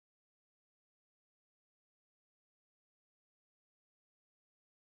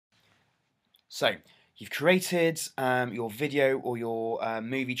So you've created your video or your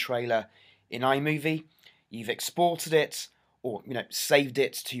movie trailer in iMovie. You've exported it or saved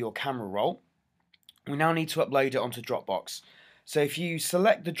it to your camera roll. We now need to upload it onto Dropbox. So if you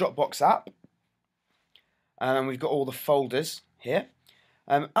select the Dropbox app, and we've got all the folders here.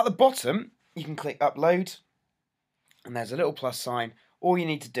 At the bottom, you can click Upload, and there's a little plus sign. All you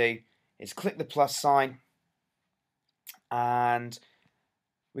need to do is click the plus sign, and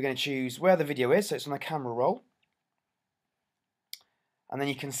we're going to choose where the video is, so it's on a camera roll. And then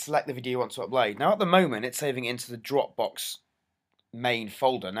you can select the video you want to upload. Now at the moment, it's saving it into the Dropbox main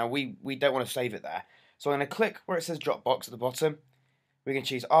folder. Now we don't want to save it there. So I'm going to click where it says Dropbox at the bottom. We're going to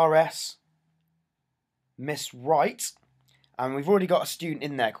choose RS, Miss Wright, and we've already got a student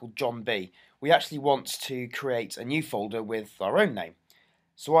in there called John B. We actually want to create a new folder with our own name.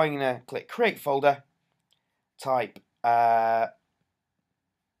 So I'm going to click Create Folder, type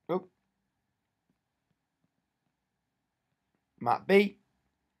Matt B,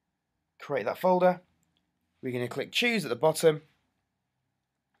 create that folder. We're going to click Choose at the bottom,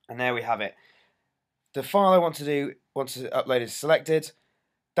 and there we have it. The file I want to upload is selected.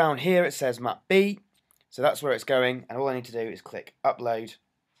 Down here it says Matt B, so that's where it's going, and all I need to do is click Upload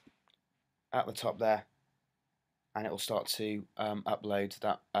at the top there, and it will start to upload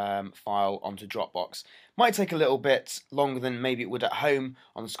that file onto Dropbox. Might take a little bit longer than maybe it would at home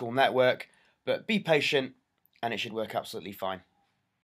on the school network, but be patient and it should work absolutely fine.